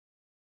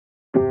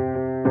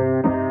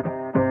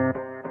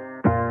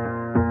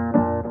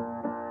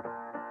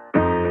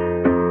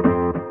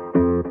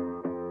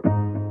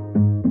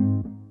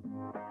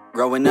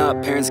Growing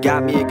up, parents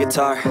got me a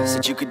guitar.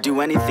 Said you could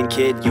do anything,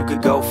 kid, you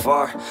could go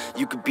far.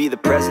 You could be the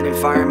president,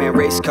 fireman,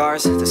 race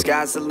cars. The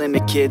sky's the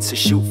limit, kid, so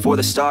shoot for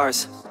the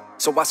stars.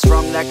 So I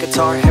strummed that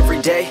guitar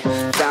every day.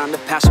 Found a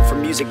passion for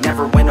music,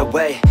 never went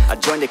away. I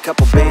joined a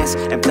couple bands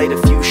and played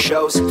a few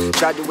shows.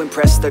 Tried to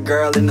impress the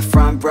girl in the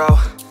front row.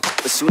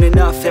 But soon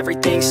enough,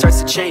 everything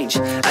starts to change.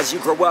 As you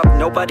grow up,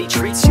 nobody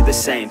treats you the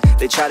same.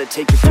 They try to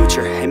take your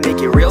future and make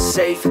it real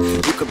safe.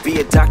 You could be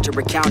a doctor,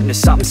 accountant, or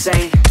something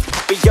sane.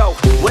 But yo,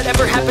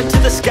 whatever happened to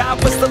the sky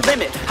was the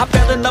limit. I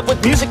fell in love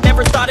with music,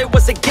 never thought it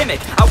was a gimmick.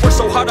 I worked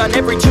so hard on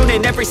every tune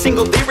and every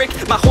single lyric.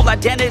 My whole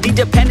identity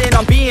depended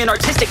on being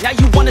artistic. Now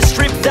you wanna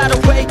strip that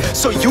away,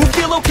 so you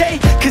feel okay?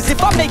 Cause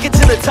if I make it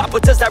to the top,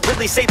 what does that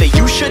really say? That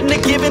you shouldn't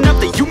have given up,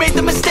 that you made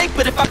the mistake?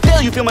 But if I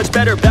fail, you feel much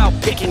better about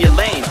picking your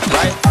lane,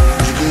 right?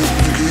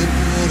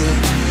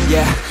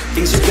 Yeah,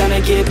 things are gonna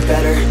get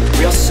better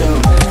real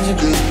soon.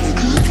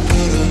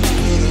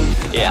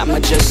 Yeah, I'ma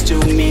just do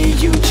me,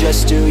 you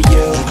just do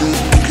you.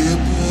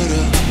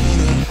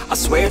 I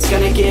swear it's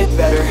gonna get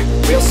better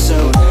real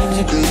soon.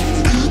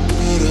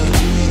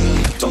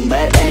 Don't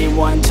let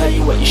anyone tell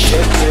you what you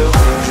should do.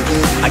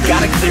 I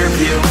got a clear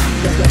view,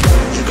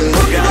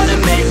 we're gonna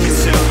make it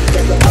soon.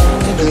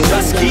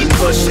 Just keep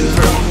pushing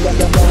through.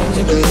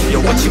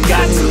 You're what you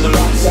got to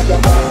lose.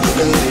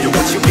 You're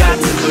what you got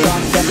to lose.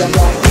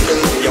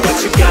 You're what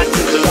you got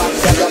to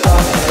lose.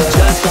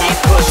 Just keep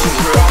pushing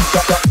through.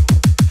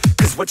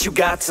 Cause what you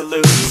got to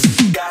lose.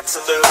 Got to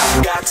lose.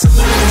 Got to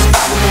lose.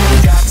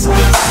 Got to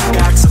lose.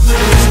 Got to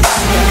lose.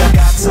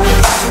 Got to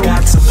lose.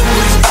 Got to lose.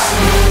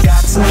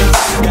 Got to lose.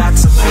 Got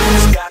to lose.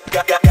 Got to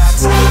lose.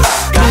 Got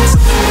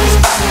to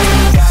lose.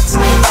 Got to lose. Got to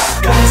lose.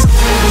 Got to lose.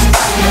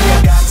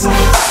 Got to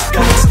lose.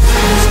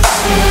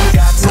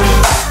 Got to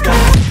lose.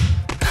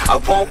 I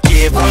won't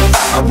give up,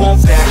 I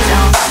won't back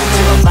down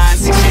until the line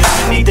 6 feet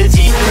underneath the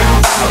deep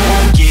ground. I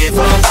won't give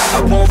up, I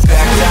won't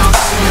back down.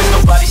 There's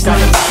nobody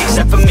stopping me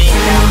except for me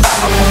now.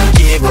 I won't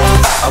give up,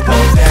 I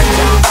won't back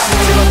down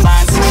until the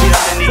line 6 feet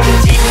underneath the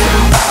deep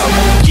ground. I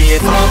won't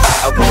give up,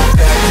 I won't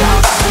back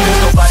down.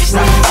 There's nobody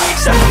stopping me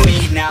except for me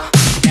now.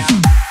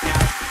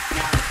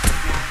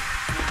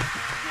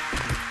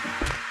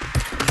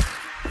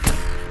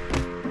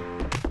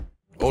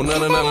 Oh, no.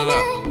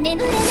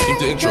 Keep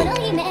the intro.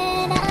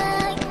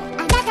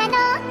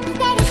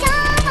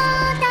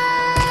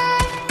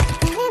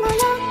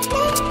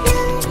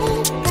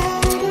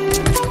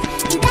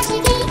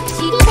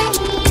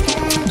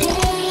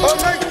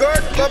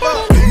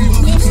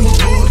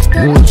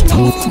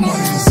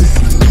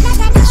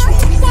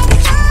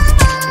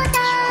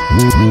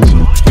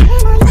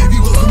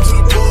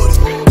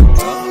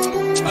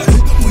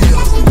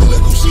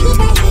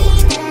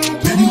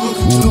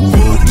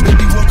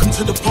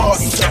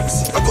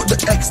 I got the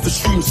extra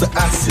streams of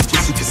acid,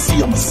 just you can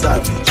see I'm a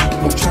savage.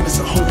 I'm trying to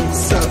set home I'm a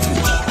savage.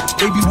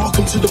 Baby,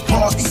 welcome to the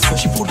party.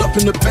 She pulled up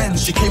in the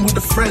Benz, she came with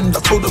a friend. I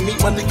told her meet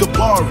my nigga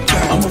Bari.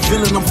 I'm a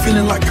villain, I'm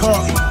feeling like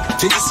Carly.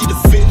 They just see the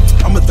fit,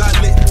 I'm a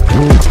dialect.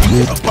 I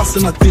hit a bus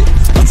and I did.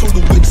 I told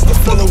the witch to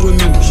following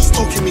me. She's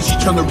stalking me, she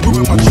trying to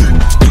ruin my trip.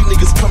 You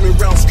niggas coming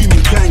round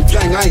screaming gang,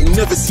 gang. I ain't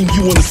never seen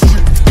you on the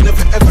strip.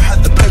 Never ever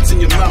had the pens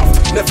in your mouth.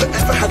 Never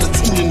ever had a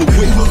tool in the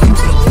way. Welcome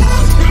to the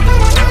party.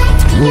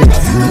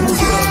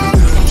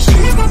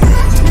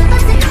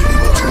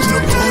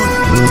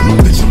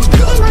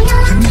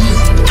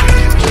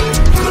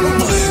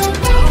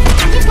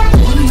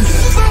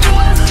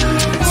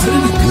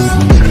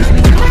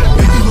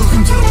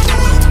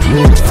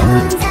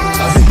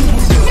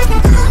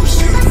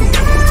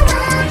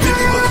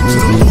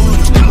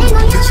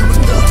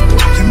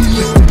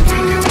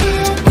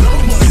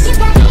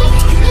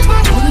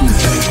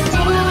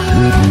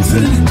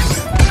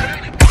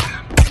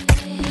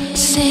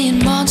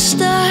 Seeing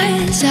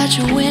monsters out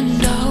your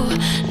window.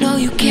 No,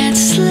 you can't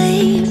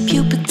sleep,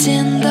 you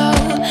pretend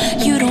though.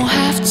 You don't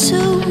have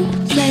to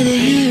play the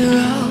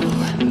hero.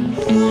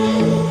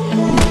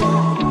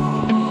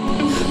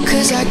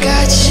 Cause I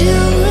got you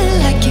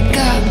like you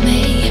got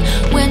me.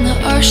 When the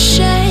earth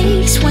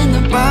shakes, when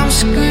the bombs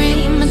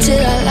scream. Until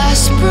our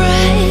last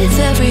breath,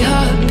 every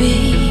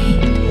heartbeat.